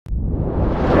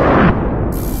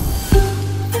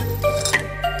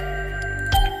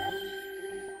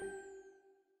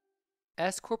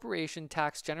S Corporation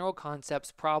Tax General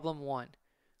Concepts Problem 1.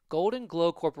 Golden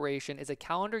Glow Corporation is a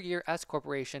calendar year S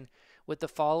corporation with the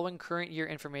following current year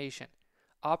information: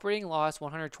 operating loss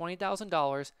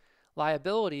 $120,000,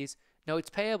 liabilities,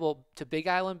 notes payable to Big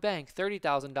Island Bank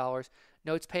 $30,000,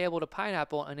 notes payable to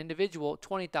Pineapple, an individual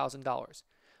 $20,000.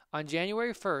 On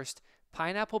January 1st,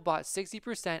 Pineapple bought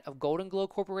 60% of Golden Glow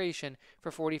Corporation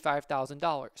for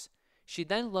 $45,000. She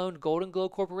then loaned Golden Glow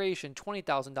Corporation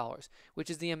 $20,000, which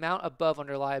is the amount above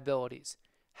under liabilities.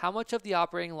 How much of the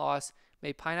operating loss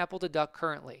may Pineapple deduct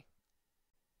currently?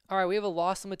 All right, we have a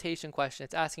loss limitation question.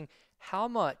 It's asking how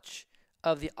much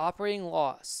of the operating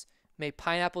loss may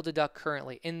Pineapple deduct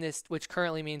currently in this, which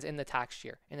currently means in the tax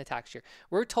year.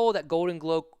 We're told that Golden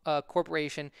Glow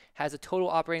Corporation has a total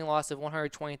operating loss of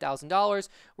 $120,000.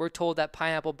 We're told that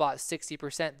Pineapple bought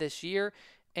 60% this year.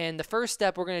 And the first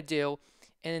step we're going to do,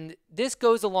 and this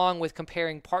goes along with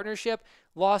comparing partnership,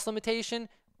 loss limitation,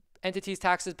 entities,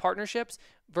 taxes, partnerships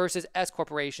versus S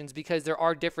corporations, because there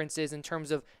are differences in terms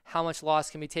of how much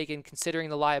loss can be taken considering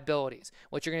the liabilities.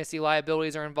 What you're going to see,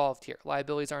 liabilities are involved here.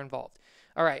 Liabilities are involved.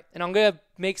 All right, and I'm going to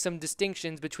make some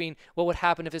distinctions between what would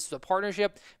happen if this was a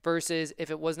partnership versus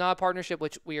if it was not a partnership,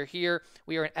 which we are here.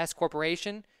 We are an S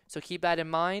corporation, so keep that in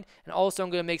mind. And also I'm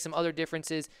going to make some other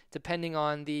differences depending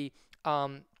on the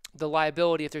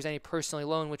liability, if there's any personally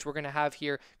loan, which we're going to have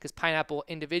here, because Pineapple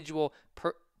individual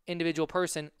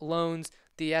person loans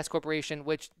the S corporation,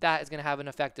 which that is going to have an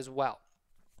effect as well.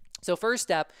 So first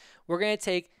step, we're going to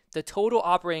take the total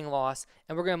operating loss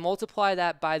and we're going to multiply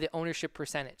that by the ownership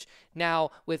percentage.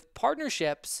 Now with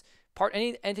partnerships,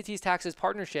 any entities, taxes,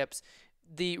 partnerships,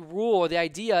 the rule or the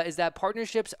idea is that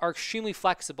partnerships are extremely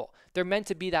flexible. They're meant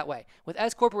to be that way. With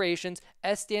S corporations,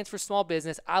 S stands for small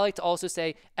business. I like to also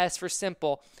say S for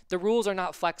simple. The rules are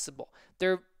not flexible.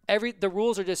 The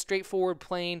rules are just straightforward,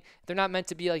 plain. They're not meant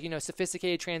to be like,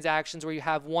 sophisticated transactions where you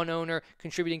have one owner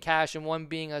contributing cash and one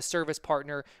being a service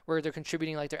partner where they're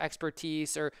contributing like their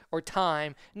expertise or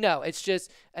time. No, it's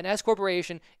just an S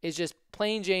corporation is just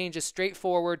plain Jane, just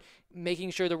straightforward,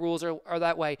 making sure the rules are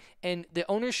that way. And the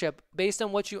ownership based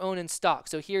on what you own in stock.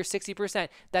 So here, 60%,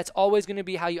 that's always going to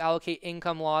be how you allocate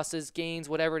income, losses, gains,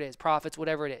 whatever it is, profits,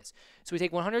 whatever it is. So we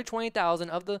take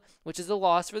 120,000 which is the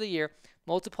loss for the year,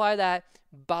 multiply that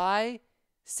by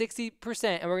 60%,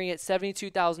 and we're going to get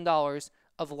 $72,000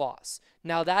 of loss.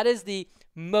 Now that is the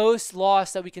most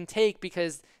loss that we can take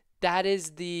because that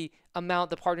is the amount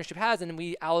the partnership has, and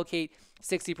we allocate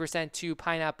 60% to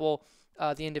Pineapple,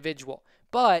 the individual.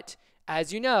 But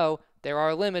as you know, there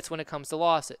are limits when it comes to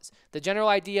losses. The general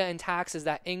idea in tax is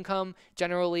that income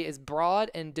generally is broad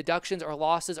and deductions or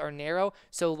losses are narrow.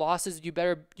 So losses, you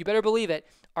better believe it,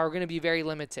 are going to be very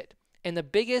limited. And the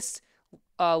biggest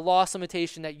loss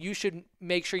limitation that you should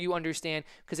make sure you understand,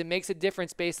 because it makes a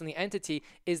difference based on the entity,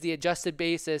 is the adjusted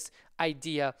basis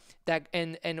idea that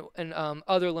and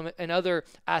other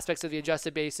aspects of the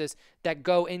adjusted basis that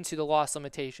go into the loss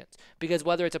limitations. Because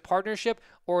whether it's a partnership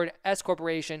or an S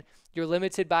corporation, you're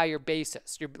limited by your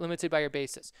basis.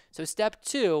 So step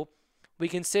 2, we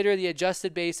consider the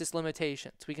adjusted basis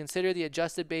limitations. We consider the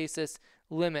adjusted basis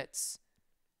limits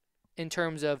in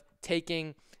terms of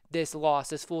taking this loss,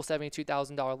 this full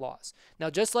 $72,000 loss. Now,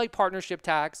 just like partnership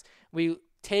tax, we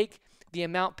take the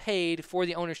amount paid for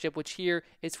the ownership, which here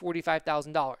is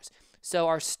 $45,000. So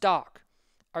our stock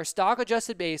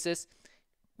adjusted basis,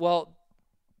 well,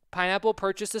 Pineapple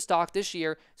purchased the stock this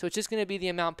year, so it's just going to be the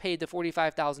amount paid, the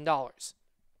 $45,000.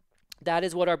 That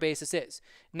is what our basis is.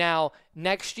 Now,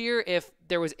 next year, if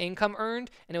there was income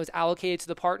earned and it was allocated to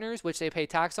the partners, which they pay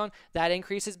tax on, that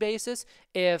increases basis.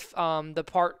 If I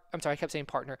kept saying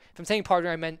partner. If I'm saying partner,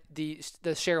 I meant the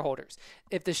shareholders.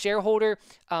 If the shareholder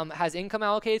has income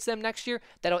allocated to them next year,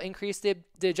 that'll increase the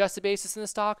adjusted basis in the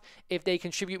stock. If they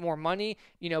contribute more money,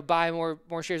 buy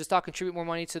more shares of stock, contribute more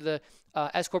money to the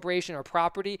S corporation or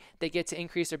property, they get to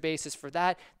increase their basis for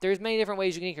that. There's many different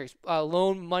ways you can increase.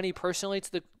 Loan money personally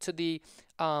to the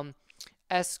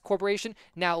S corporation.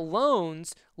 Now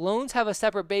loans have a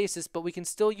separate basis, but we can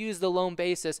still use the loan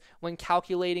basis when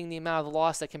calculating the amount of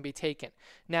loss that can be taken.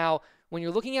 Now, when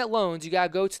you're looking at loans, you got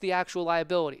to go to the actual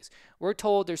liabilities. We're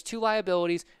told there's 2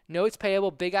 liabilities, notes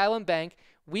payable, Big Island Bank.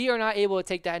 We are not able to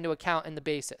take that into account in the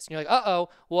basis. And you're like,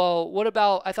 well, what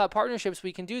about, I thought partnerships,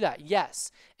 we can do that.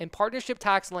 Yes. In partnership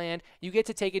tax land, you get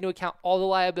to take into account all the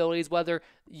liabilities, whether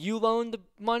you loaned the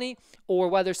money or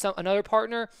whether another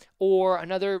partner or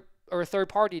a third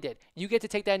party did. You get to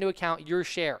take that into account, your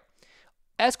share.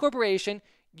 S corporation,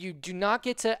 you do not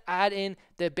get to add in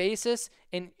the basis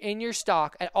in your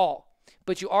stock at all,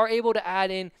 but you are able to add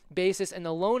in basis and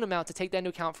the loan amount to take that into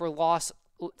account for loss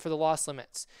for the loss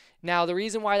limits. Now, the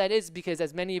reason why that is because,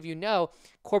 as many of you know,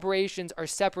 corporations are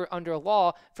separate under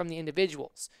law from the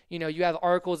individuals. You have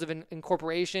articles of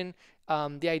incorporation.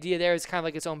 The idea there is kind of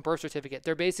like its own birth certificate.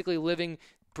 They're basically living,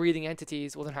 breathing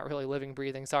entities. Well, they're not really living,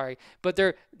 breathing, sorry. But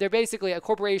they're basically, a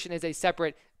corporation is a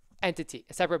separate entity,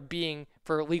 a separate being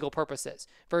for legal purposes,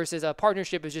 versus a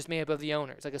partnership is just made up of the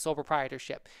owners, like a sole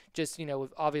proprietorship. Just,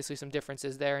 with obviously some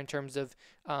differences there in terms of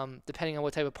depending on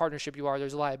what type of partnership you are,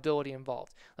 there's liability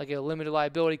involved. Like a limited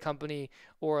liability company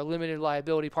or a limited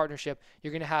liability partnership,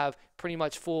 you're going to have pretty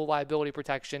much full liability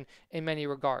protection in many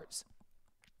regards.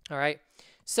 All right.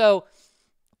 So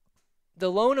the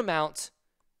loan amount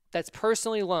that's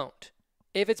personally loaned,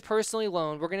 if it's personally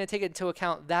loaned, we're going to take into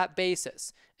account that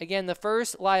basis. Again, the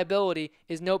first liability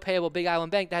is note payable Big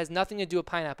Island Bank. That has nothing to do with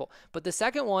Pineapple. But the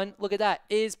second one, look at that,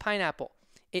 is Pineapple.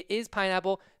 It is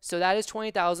Pineapple, so that is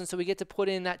 $20,000. So we get to put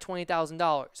in that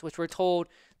 $20,000, which we're told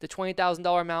the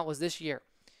 $20,000 amount was this year.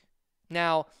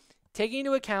 Now, taking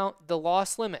into account the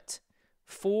loss limit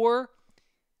for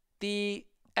the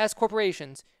S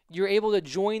corporations, you're able to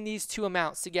join these two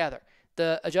amounts together,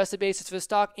 the adjusted basis for the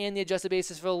stock and the adjusted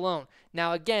basis for the loan.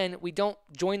 Now, again, we don't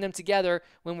join them together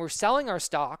when we're selling our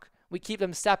stock. We keep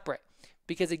them separate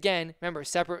because, again, remember,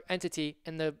 separate entity,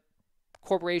 and the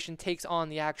corporation takes on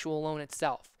the actual loan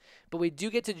itself. But we do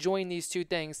get to join these two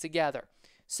things together.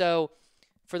 So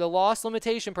for the loss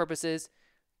limitation purposes,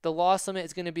 the loss limit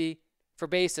is going to be, for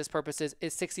basis purposes,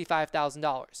 is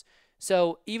 $65,000.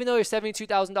 So even though there's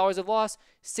 $72,000 of loss,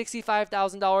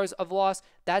 $65,000 of loss,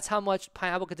 that's how much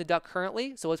Pineapple can deduct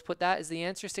currently. So let's put that as the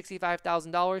answer.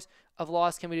 $65,000 of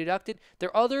loss can be deducted.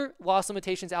 There are other loss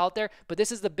limitations out there, but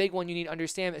this is the big one you need to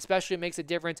understand, especially it makes a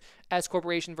difference as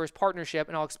corporation versus partnership.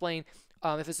 And I'll explain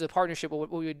if this is a partnership,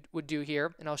 what we would do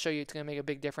here, and I'll show you it's going to make a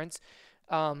big difference.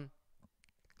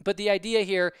 But the idea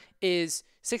here is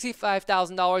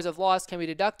 $65,000 of loss can be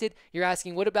deducted. You're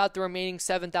asking, what about the remaining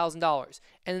 $7,000?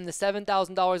 And then the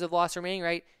 $7,000 of loss remaining,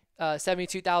 right?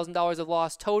 $72,000 of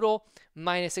loss total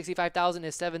minus $65,000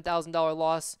 is $7,000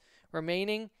 loss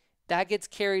remaining. That gets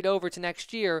carried over to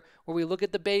next year, where we look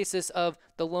at the basis of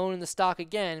the loan and the stock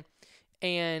again,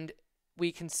 and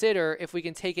we consider if we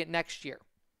can take it next year.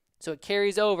 So it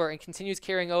carries over and continues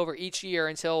carrying over each year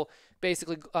until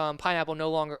basically Pineapple no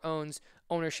longer owns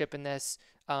ownership in this,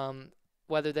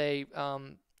 whether they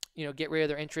get rid of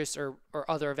their interests or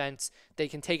other events. They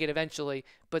can take it eventually,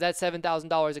 but that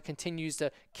 $7,000, it continues to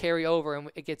carry over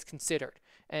and it gets considered.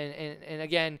 And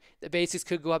again, the basis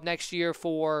could go up next year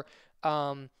for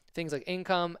things like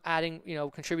income, adding,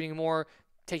 contributing more,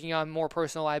 taking on more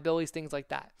personal liabilities, things like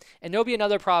that. And there'll be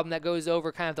another problem that goes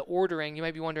over kind of the ordering. You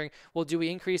might be wondering, well, do we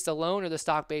increase the loan or the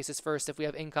stock basis first if we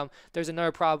have income? There's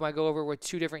another problem I go over with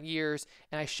 2 different years,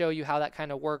 and I show you how that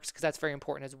kind of works because that's very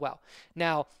important as well.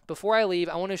 Now, before I leave,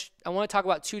 I want to talk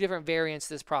about 2 different variants of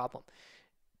this problem.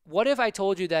 What if I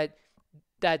told you that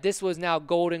this was now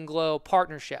Golden Glow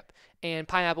partnership and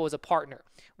Pineapple was a partner?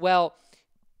 Well,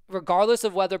 regardless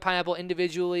of whether Pineapple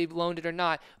individually loaned it or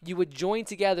not, you would join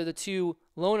together the 2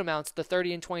 loan amounts, the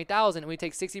 $30,000 and $20,000, and we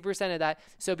take 60% of that.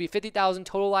 So it'd be $50,000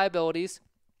 total liabilities,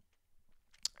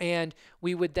 and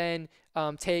we would then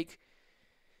take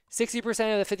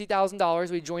 60% of the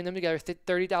 $50,000. We join them together.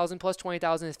 $30,000 plus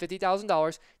 $20,000 is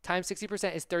 $50,000 times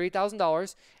 60% is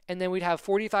 $30,000, and then we'd have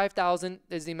 $45,000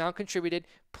 is the amount contributed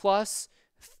plus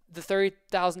the $30,000,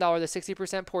 the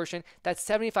 60% portion. That's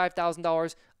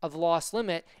 $75,000 of loss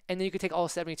limit, and then you could take all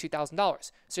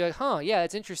 $72,000. So you're like, yeah,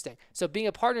 that's interesting. So being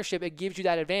a partnership, it gives you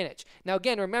that advantage. Now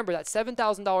again, remember that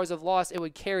 $7,000 of loss, it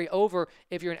would carry over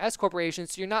if you're an S corporation,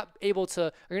 so you're not able to,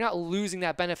 or you're not losing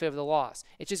that benefit of the loss.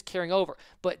 It's just carrying over.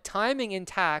 But timing in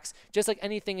tax, just like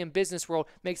anything in business world,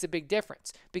 makes a big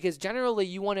difference, because generally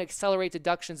you want to accelerate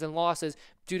deductions and losses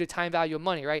due to time value of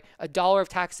money, right? $1 of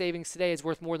tax savings today is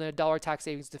worth more than $1 tax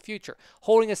savings in the future.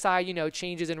 Holding aside,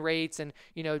 changes in rates and,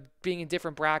 being in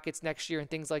different brackets next year and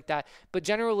things like that. But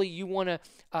generally, you want to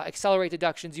accelerate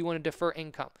deductions. You want to defer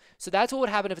income. So that's what would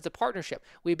happen if it's a partnership.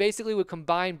 We basically would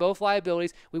combine both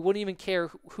liabilities. We wouldn't even care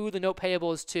who the note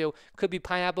payable is to. Could be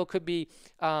Pineapple, could be,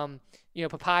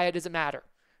 Papaya. Doesn't matter.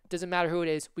 Doesn't matter who it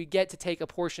is. We get to take a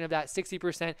portion of that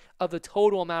 60% of the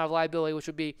total amount of liability, which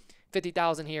would be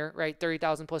 $50,000 here, right?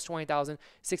 $30,000 plus $20,000.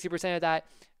 60% of that.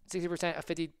 60% of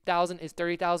 $50,000 is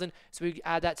 $30,000. So we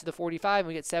add that to the 45 and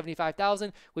we get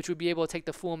 $75,000, which would be able to take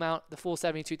the full amount, the full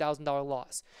 $72,000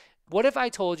 loss. What if I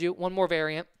told you, one more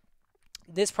variant,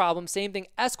 this problem, same thing,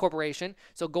 S corporation,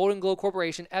 so Golden Glow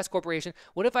Corporation, S corporation.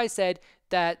 What if I said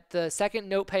that the second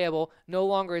note payable no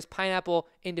longer is Pineapple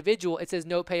individual, it says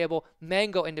note payable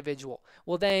Mango individual?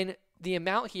 Well, then the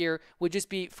amount here would just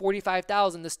be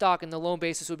 $45,000, the stock, and the loan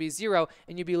basis would be zero,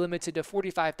 and you'd be limited to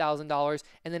 $45,000.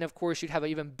 And then, of course, you'd have an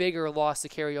even bigger loss to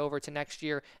carry over to next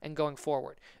year and going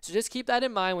forward. So just keep that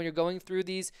in mind when you're going through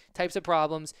these types of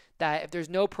problems, that if there's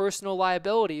no personal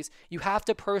liabilities, you have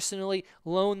to personally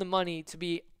loan the money to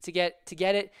get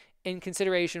it in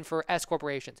consideration for S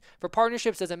corporations. For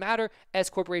partnerships, doesn't matter.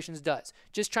 S corporations does.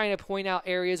 Just trying to point out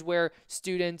areas where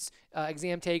students,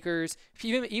 exam takers,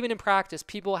 even in practice,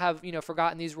 people have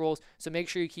forgotten these rules. So make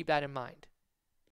sure you keep that in mind.